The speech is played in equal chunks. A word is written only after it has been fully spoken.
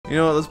You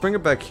know what, let's bring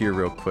it back here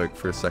real quick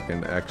for a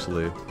second,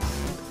 actually.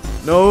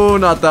 No,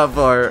 not that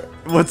far.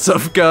 What's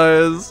up,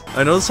 guys?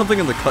 I know there's something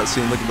in the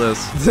cutscene. Look at this.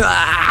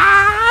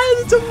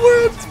 It's the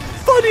world's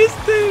funniest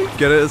thing.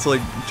 Get it? It's like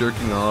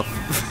jerking off.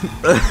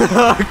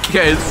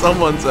 Okay,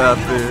 someone's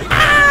happy.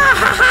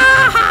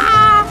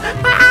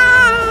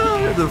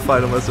 The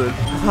final message.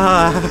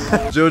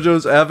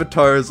 JoJo's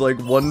avatar is like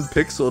 1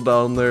 pixel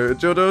down there.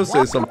 JoJo,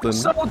 say something.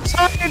 So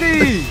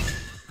tiny!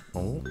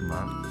 Oh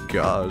my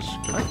gosh.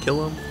 Can I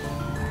kill him?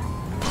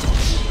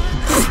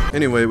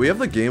 Anyway, we have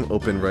the game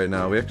open right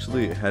now. We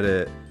actually had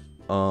it.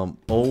 Oh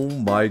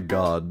my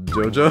god.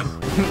 JoJo?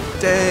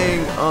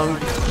 Dang,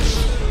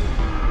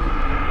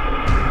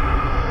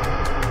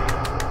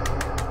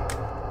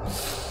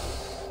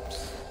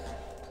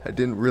 I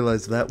didn't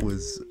realize that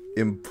was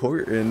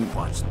important.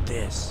 Watch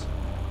this.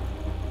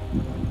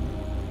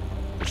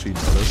 She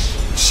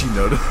noticed. She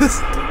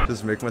noticed.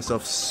 Just make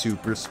myself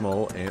super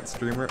small ant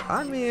streamer.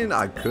 I mean,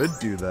 I could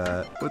do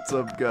that. What's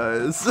up,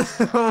 guys?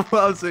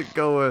 How's it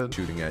going?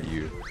 Shooting at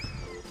you.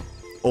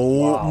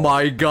 Oh wow.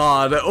 My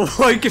god.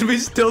 Why can we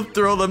still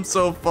throw them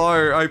so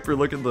far? Hyper,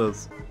 look at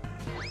this.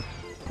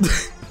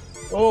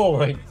 Oh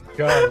my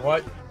god.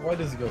 Why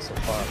does it go so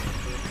far?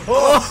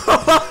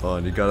 Oh,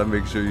 and you gotta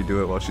make sure you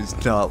do it while she's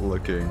not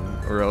looking,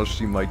 or else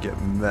she might get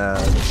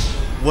mad.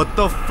 What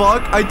the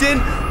fuck? I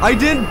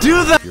didn't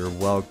do that! You're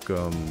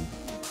welcome.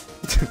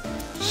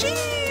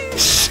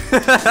 Sheesh!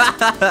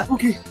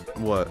 Okay.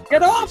 What?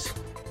 Get up!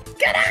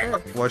 Get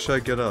up! Why should I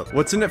get up?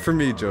 What's in it for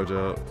me,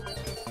 JoJo?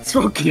 It's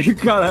okay, you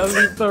gotta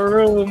leave the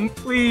room,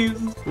 please.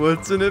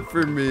 What's in it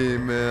for me,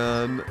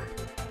 man?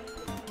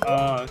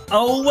 A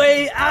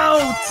way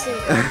out!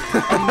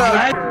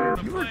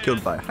 You were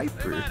killed by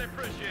Hyper.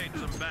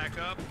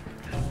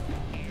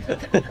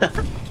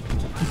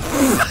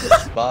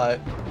 Bye.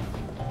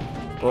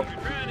 Oh.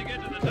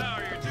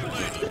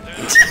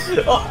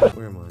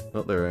 Where am I?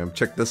 Oh, there I am.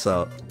 Check this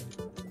out.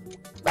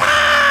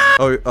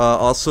 Oh,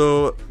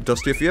 also,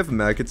 Dusty, if you have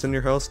maggots in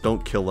your house,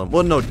 don't kill them.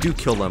 Well, no, do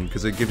kill them,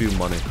 because they give you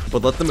money.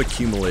 But let them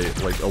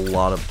accumulate, like, a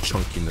lot of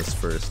chunkiness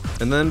first.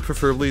 And then,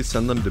 preferably,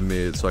 send them to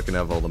me, so I can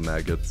have all the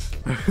maggots.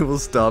 I will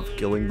stop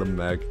killing the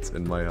maggots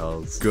in my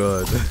house.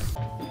 Good.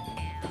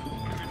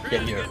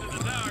 Get here.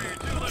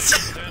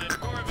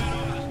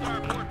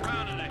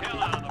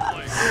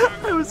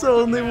 I was the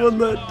only one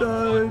that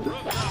died.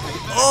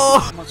 Oh!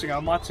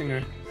 I'm watching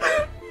her.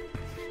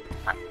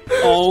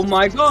 Oh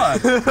my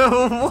god!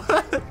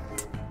 What?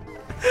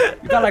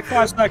 You got like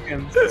 5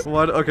 seconds.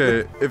 What?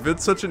 Okay, if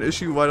it's such an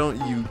issue, why don't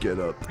you get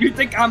up? You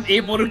think I'm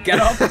able to get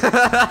up? Look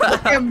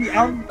at me,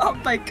 I'm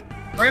like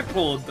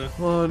crippled.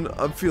 Hold on,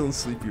 I'm feeling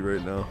sleepy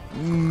right now.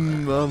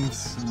 I'm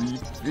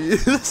sleepy.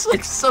 It's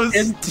like so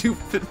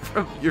stupid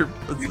from your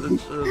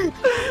position.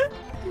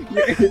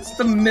 It's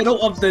the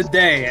middle of the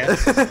day.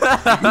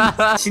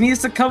 She needs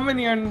to come in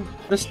here and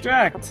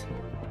distract.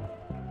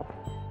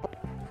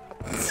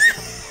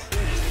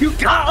 You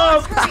got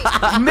up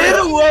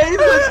midway.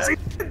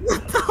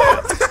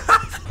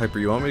 Hyper,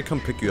 you want me to come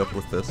pick you up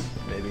with this?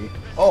 Maybe.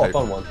 Oh, I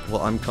found one.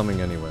 Well, I'm coming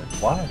anyway.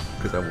 Why?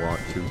 Because I want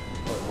to.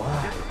 But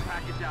why?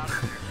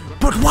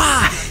 But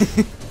why?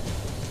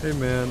 Hey,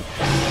 man.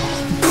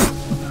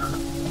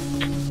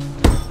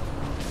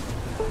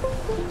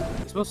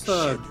 You're supposed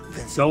to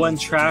go and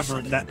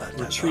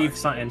retrieve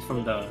something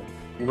from the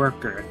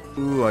worker.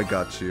 Ooh, I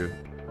got you.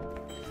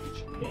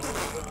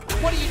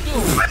 What are you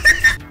doing?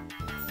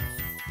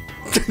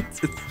 It's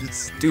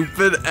just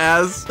stupid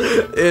ass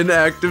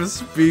inactive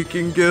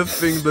speaking gif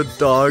thing the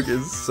dog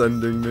is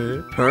sending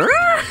me. Huh?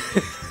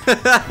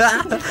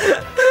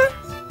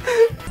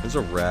 There's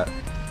a rat.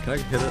 Can I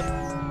hit it?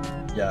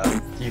 Yeah,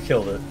 you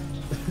killed it.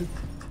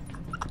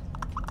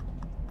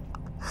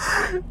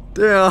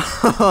 Damn,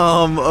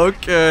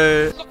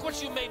 okay. Look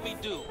what you made me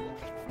do.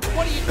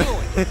 What are you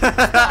doing?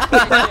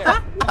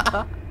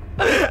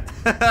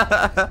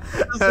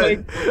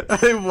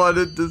 I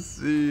wanted to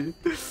see.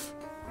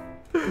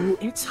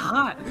 It's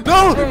hot.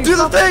 No! Do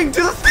the thing!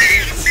 Do the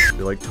thing!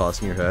 You're like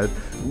tossing your head.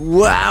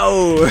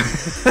 Wow!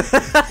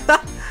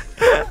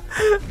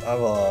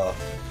 I'm a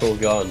full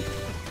gun.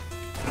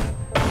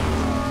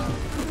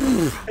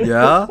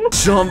 Yeah?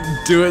 Jump,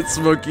 do it,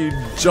 Smokey,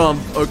 jump.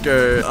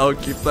 Okay, I'll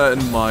keep that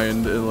in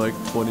mind in like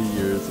 20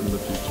 years in the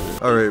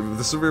future. Alright,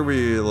 this is where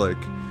we like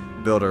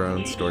build our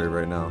own story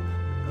right now.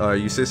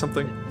 You say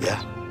something?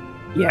 Yeah.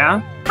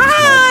 Yeah?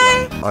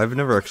 Hi! I've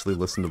never actually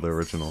listened to the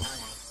original.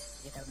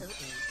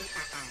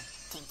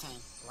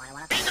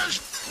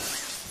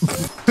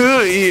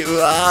 You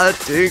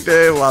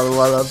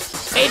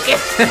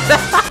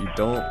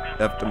don't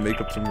have to make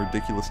up some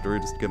ridiculous story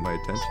just to get my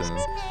attention.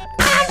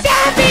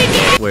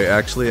 Wait,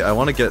 actually, I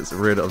want to get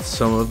rid of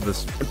some of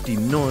this empty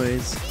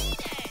noise.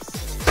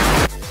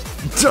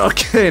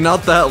 Okay,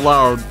 not that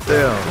loud.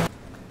 Damn.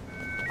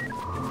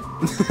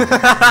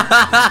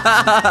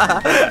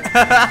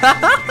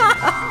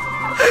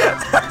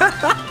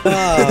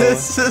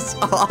 This is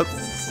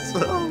awesome.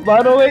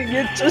 By the way,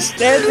 you're just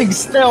standing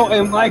still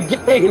in my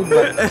game.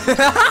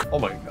 Oh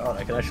my god,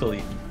 I can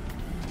actually...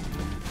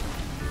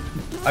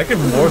 I can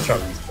mortar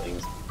these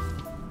things.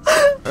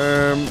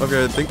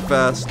 Okay, think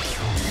fast.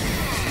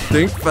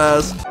 Think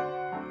fast.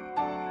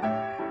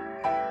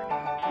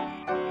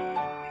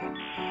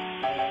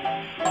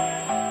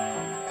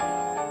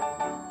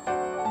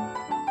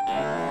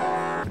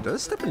 Did I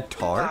step in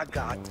tar? Ah,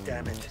 God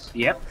damn it.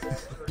 Yep.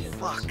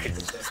 Fuck. Keep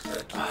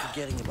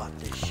forgetting about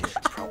this shit.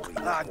 Probably.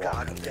 Ah,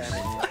 God damn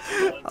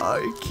it.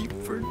 I keep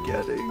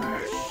forgetting.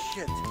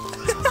 Shit.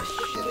 This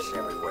shit is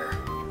everywhere.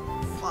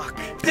 Fuck.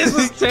 This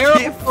is Keep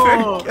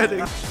terrible.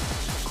 forgetting.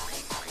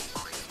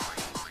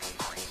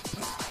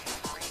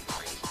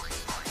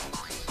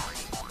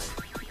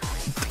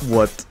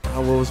 What?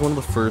 What was one of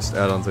the first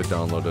add-ons I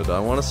downloaded? I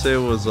want to say it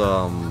was the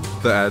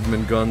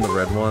admin gun, the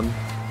red one.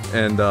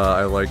 And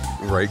I like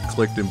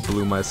right-clicked and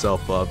blew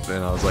myself up,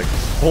 and I was like,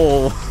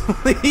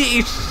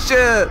 holy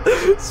shit!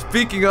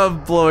 Speaking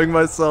of blowing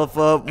myself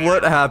up,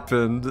 what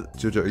happened?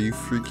 Jojo, are you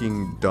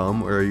freaking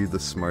dumb, or are you the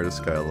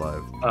smartest guy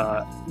alive?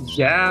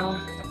 Yeah.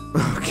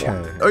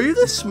 Okay. Are you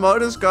the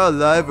smartest guy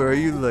alive, or are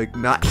you like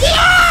not?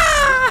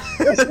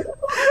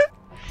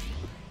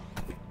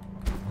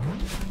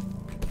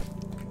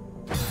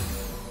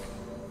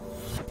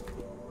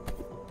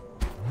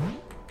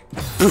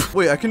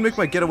 Wait, I can make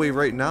my getaway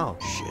right now.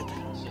 Shit.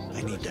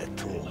 I need that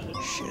tool.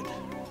 Shit.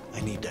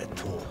 I need that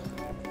tool.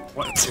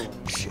 What tool?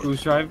 Shit.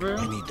 Screwdriver?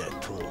 I need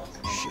that tool.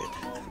 Shit.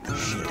 I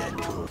need that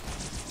tool.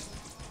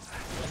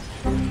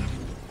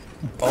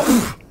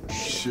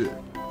 Shit.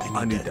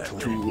 I need that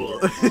tool.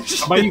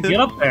 How about you get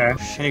up there?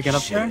 Can you get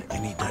up there? I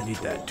need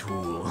that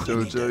tool.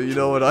 Jojo, you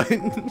know what I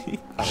need?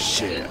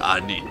 Shit, I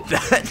need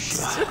that.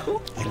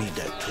 I need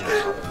that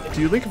tool.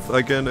 Do you think if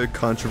I get in a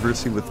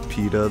controversy with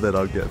PETA that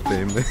I'll get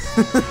famous?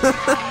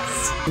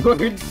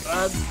 What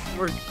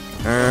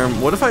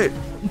if I...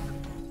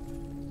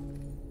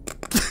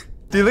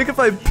 Do you think if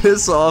I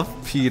piss off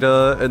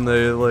PETA and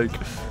they, like,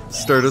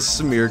 start a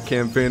smear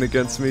campaign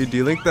against me, do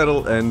you think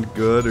that'll end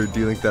good, or do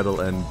you think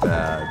that'll end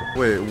bad?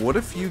 Wait, what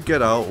if you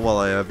get out while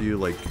I have you,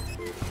 like,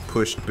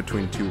 pushed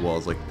between two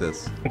walls like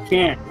this? I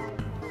can't.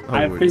 Oh,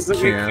 I you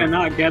physically can't?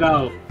 cannot get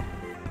out.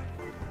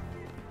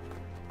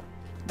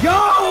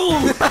 Go!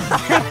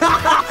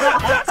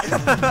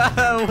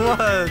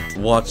 What?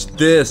 Watch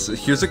this.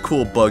 Here's a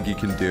cool bug you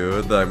can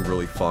do that I'm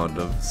really fond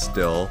of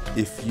still.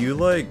 If you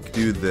like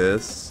do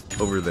this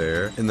over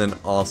there and then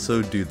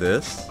also do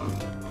this,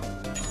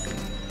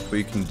 what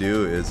you can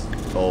do is,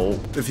 oh,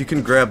 if you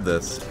can grab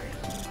this,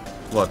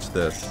 watch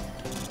this.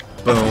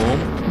 Boom.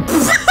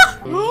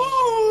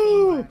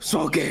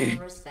 So gay.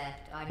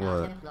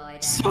 What?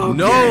 So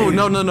No, gay.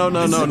 no, no, no,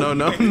 no, no, no,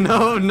 no, no,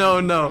 no, no,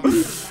 no,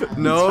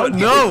 no,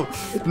 no,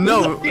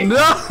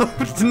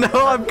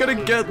 no, I'm gonna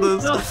get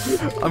this.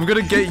 I'm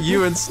gonna get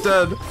you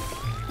instead.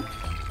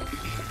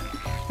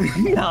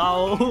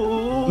 No.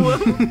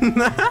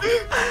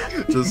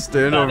 Just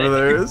stand over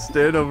there,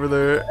 stand over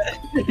there.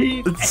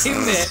 Aim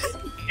it.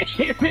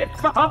 Aim it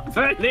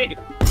properly.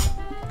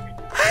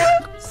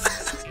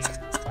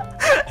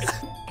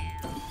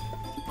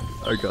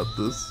 I got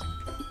this.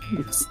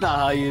 That's not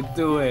how you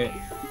do it.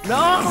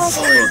 No!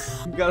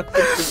 You gotta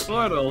fix the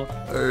portal.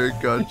 I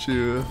got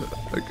you.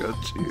 I got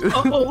you.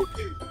 Oh,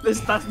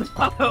 that's not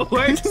how it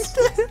works.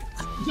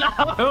 That's not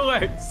how it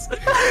works.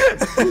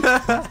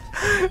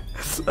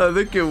 I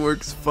think it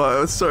works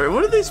fine. Sorry,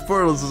 one of these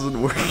portals isn't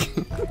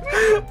working.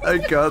 I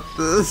got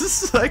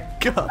this. I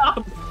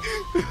got.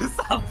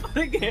 Stop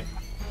putting it.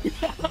 You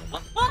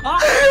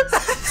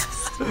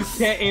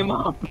can't aim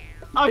up.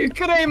 Oh, you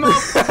could aim up.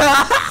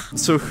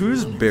 So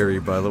who's Barry,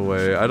 by the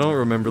way? I don't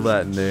remember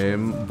that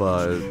name,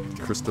 but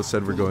Krista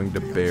said we're going to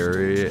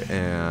Barry,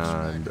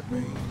 and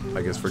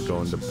I guess we're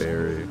going to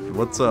Barry.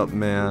 What's up,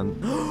 man?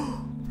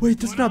 Wait,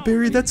 that's not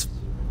Barry. That's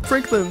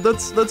Franklin.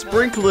 That's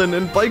Brinklin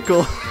and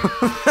Michael.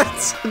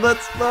 that's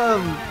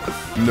them.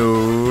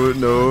 No,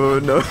 no,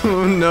 no,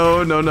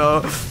 no, no,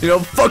 no. You know,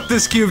 fuck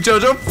this cube,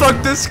 Jojo.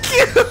 Fuck this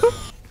cube.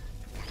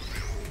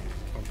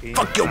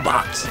 Fuck your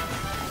box.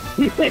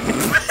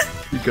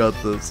 You got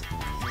this.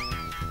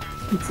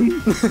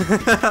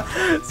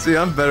 See,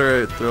 I'm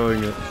better at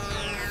throwing it.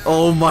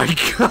 Oh my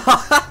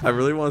god! I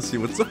really want to see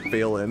what's the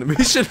fail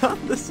animation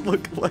on this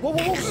look like. Whoa,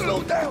 whoa, whoa,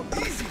 slow down.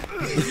 Easy.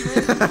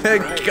 I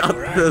got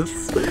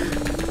this.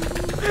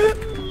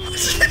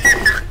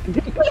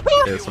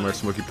 ASMR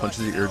Smokey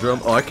punches the eardrum.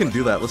 Oh, I can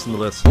do that. Listen to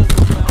this.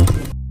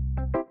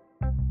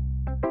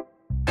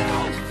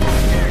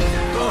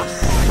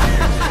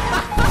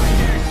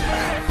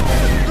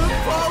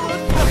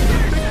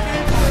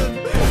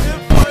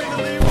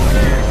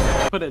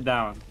 Put it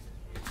down.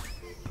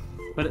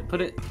 Put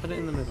it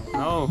in the middle.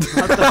 No.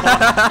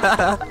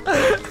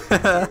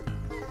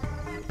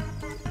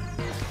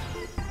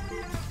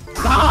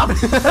 Stop!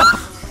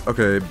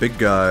 Okay, big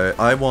guy.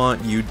 I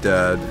want you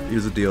dead.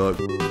 Here's the deal.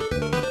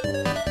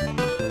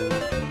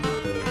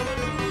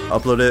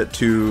 Upload it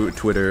to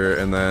Twitter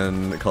and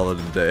then call it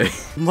a day.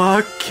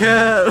 My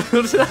cat!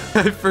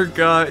 I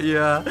forgot,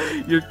 yeah.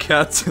 Your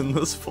cat's in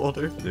this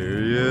folder.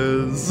 There he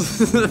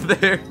is.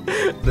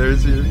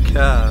 There's your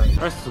cat.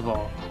 First of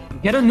all,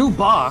 Get a new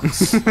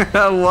box.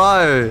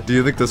 Why? Do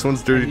you think this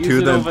one's dirty Use too?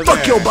 it Then over fuck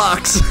there. your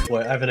box!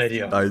 Wait, I have an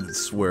idea. I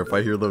swear, if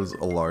I hear those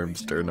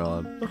alarms turn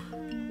on.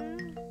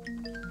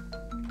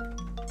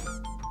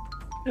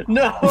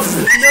 No!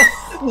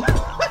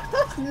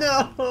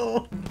 No!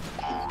 No!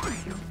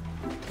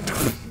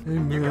 Hey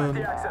man.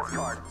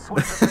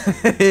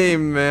 Hey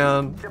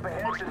man.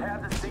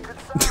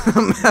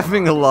 I'm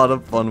having a lot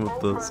of fun with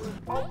this.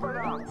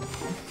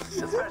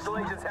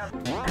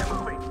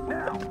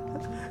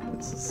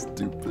 This is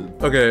stupid.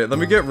 Okay, let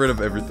me get rid of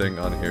everything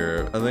on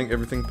here. I think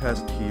everything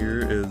past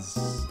here is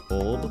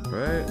old,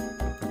 right?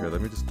 Okay,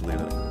 let me just delete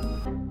it.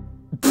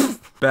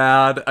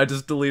 Bad. I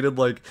just deleted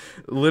like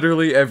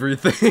literally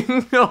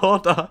everything.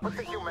 Hold on. Put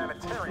the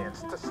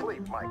humanitarians to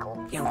sleep,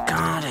 Michael. You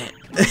got it.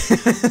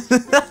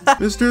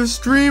 Mr.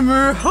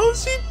 Streamer,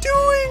 how's he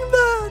doing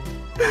that?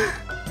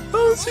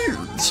 How's he?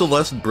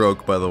 Celeste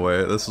broke, by the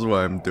way. This is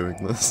why I'm doing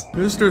this.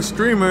 Mr.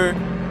 Streamer,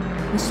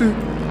 Mr.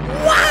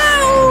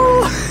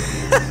 Wow!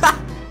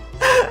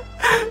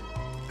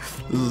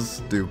 This is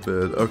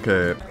stupid.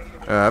 Okay.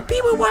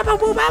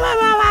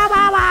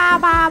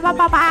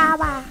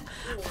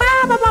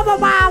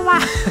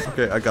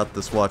 Okay, I got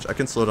this. Watch. I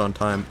can slow down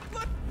time.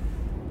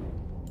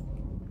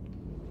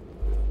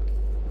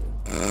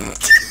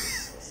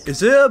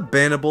 Is it a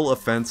bannable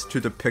offense to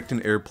depict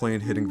an airplane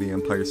hitting the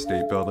Empire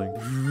State Building?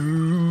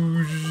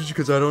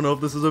 Because I don't know if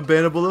this is a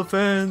bannable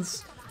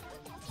offense.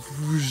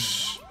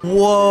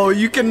 Whoa,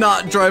 you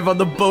cannot drive on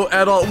the boat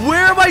at all.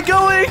 Where am I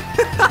going?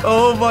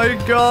 Oh my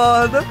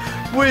god.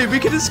 Wait, we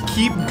can just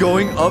keep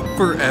going up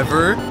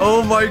forever?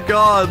 Oh my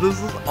god,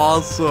 this is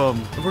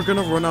awesome. We're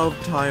gonna run out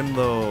of time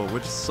though,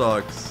 which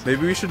sucks.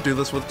 Maybe we should do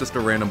this with just a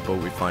random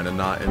boat we find and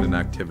not in an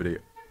activity.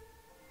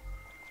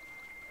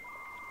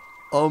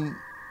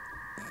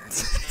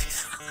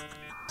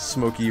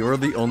 Smokey, you're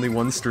the only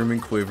one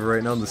streaming Quaver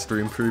right now in the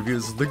stream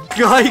previews. The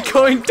guy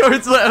going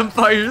towards the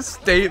Empire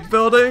State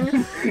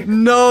Building?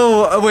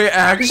 No, wait,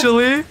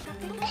 actually?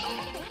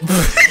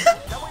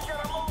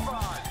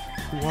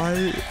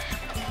 Why?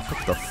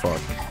 What the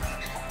fuck?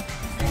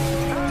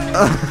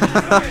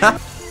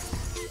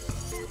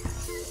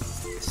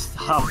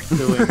 Stop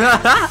doing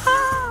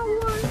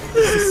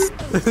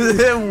it.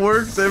 It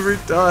works every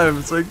time.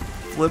 It's like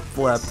Flip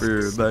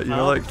Flapper. That, you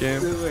know that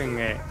game? Doing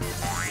it.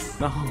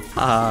 No.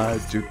 Ah,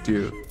 juked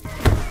you.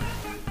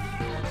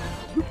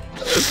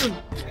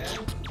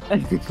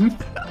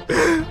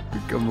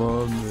 Come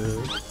on, man.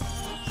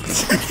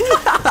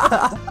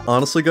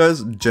 Honestly,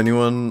 guys,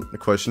 genuine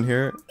question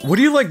here. What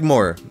do you like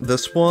more?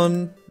 This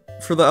one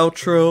for the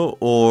outro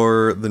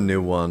or the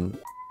new one?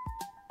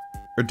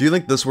 Or do you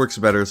think this works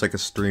better as like a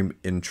stream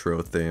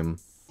intro theme?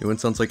 New one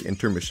sounds like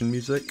intermission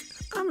music?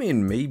 I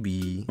mean,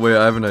 maybe. Wait,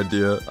 I have an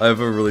idea. I have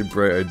a really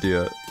bright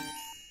idea.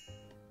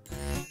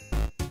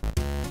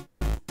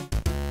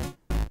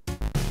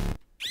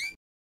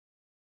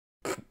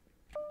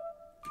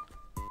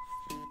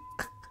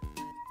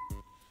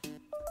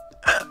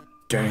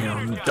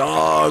 Damn,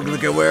 dog,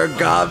 look at where it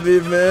got me,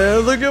 man.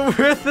 Look at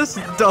where this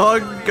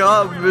dog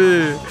got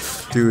me.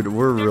 Dude,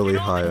 we're really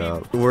high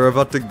up. We're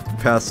about to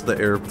pass the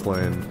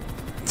airplane.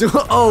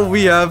 Oh,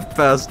 we have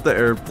passed the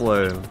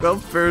airplane. How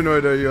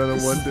paranoid are you on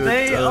a 1 to 10?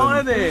 Stay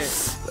on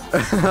it.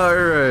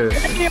 Alright.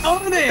 Stay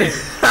on it.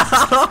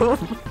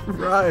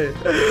 Right.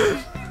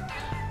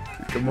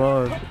 Come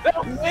on.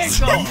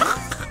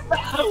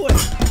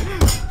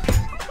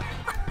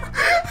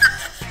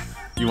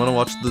 You wanna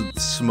watch the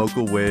smoke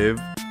a wave?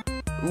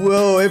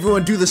 Whoa,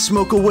 everyone do the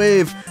smoke a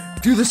wave!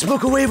 Do the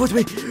smoke a wave with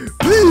me!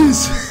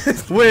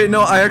 Please! Wait, no,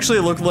 I actually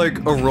look like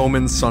a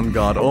Roman sun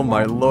god. Oh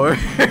my lord.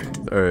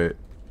 Alright.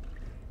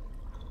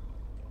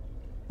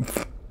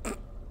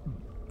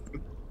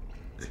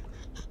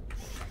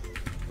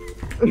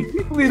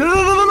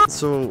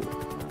 So,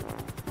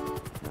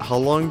 how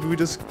long do we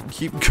just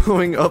keep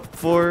going up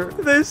for?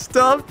 They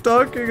stopped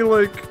talking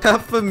like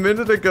half a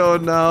minute ago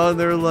now, and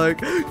they're like,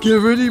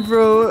 get ready,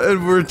 bro,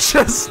 and we're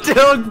just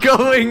still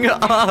going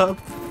up.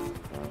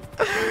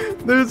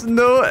 There's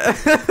no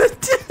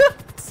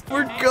evidence.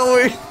 We're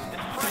going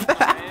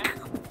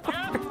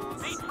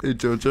backwards. Hey,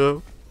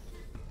 Jojo.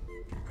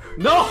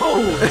 No!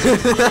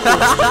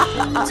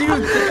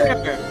 Dude,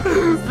 there!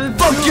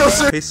 Fuck you,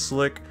 sir! Hey,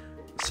 Slick.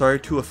 Sorry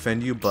to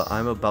offend you, but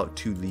I'm about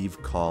to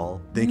leave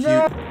call. Thank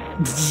you.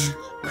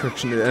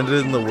 Correction, it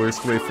ended in the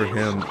worst way for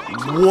him.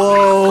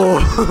 Whoa!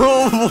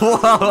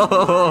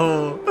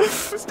 Whoa!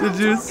 Did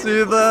you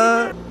see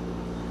that?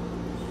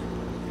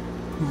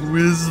 Who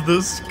is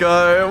this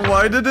guy?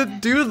 Why did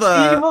it do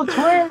that? Evil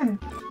twin!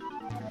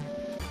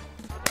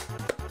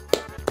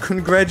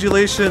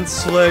 Congratulations,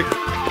 Slick.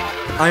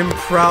 I'm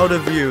proud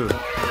of you.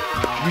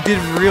 You did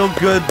real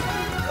good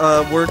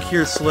work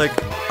here, Slick.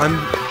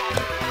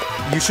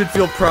 You should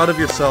feel proud of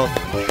yourself.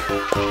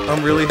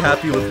 I'm really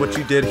happy with what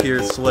you did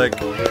here, Slick.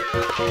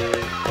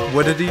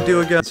 What did he do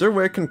again? Is there a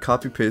way I can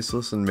copy paste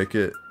this and make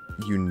it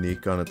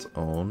unique on its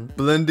own?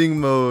 Blending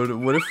mode.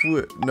 What if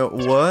we... No,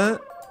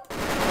 what?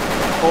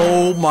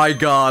 Oh my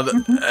god.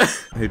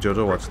 Hey,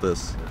 Jojo, watch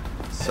this.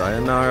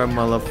 Sayonara,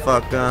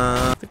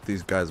 motherfucker. I think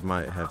these guys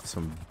might have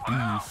some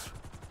beef.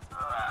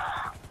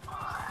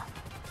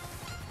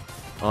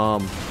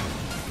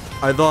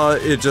 I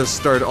thought it just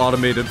started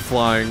automated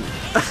flying.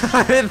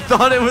 I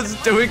thought it was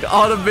doing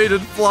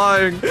automated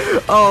flying.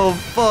 Oh,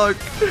 fuck.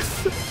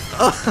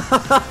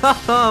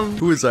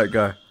 Who is that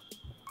guy?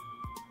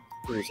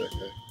 Who is that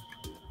guy?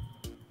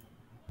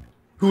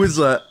 Who is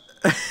that?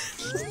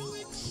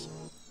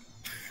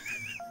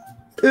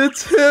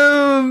 It's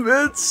him!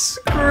 It's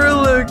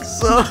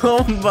Skrillex!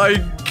 Oh my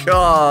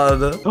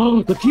god!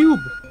 Oh, the cube!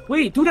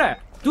 Wait, do that!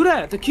 Do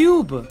that! The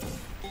cube!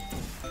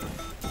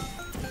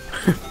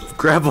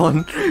 Grab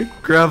one!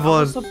 Grab I'm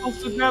one!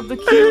 supposed to grab the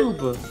cube!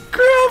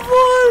 Grab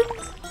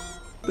one!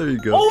 There you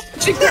go. Oh,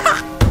 chicken!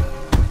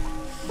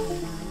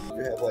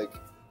 You have like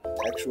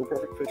actual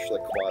perfect pitch,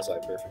 like quasi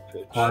perfect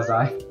pitch.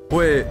 Quasi.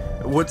 Wait,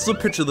 what's the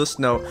pitch of this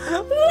note?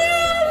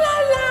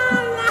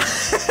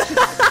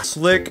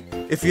 Slick,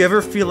 if you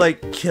ever feel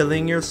like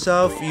killing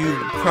yourself, you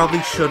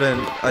probably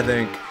shouldn't, I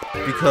think.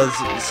 Because,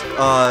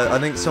 I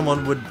think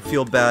someone would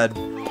feel bad.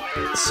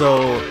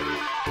 So,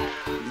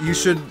 you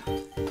should,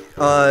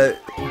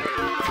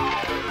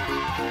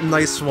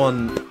 nice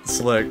one,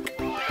 Slick.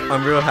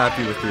 I'm real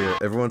happy with you.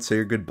 Everyone say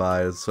your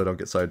goodbyes so I don't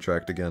get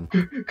sidetracked again.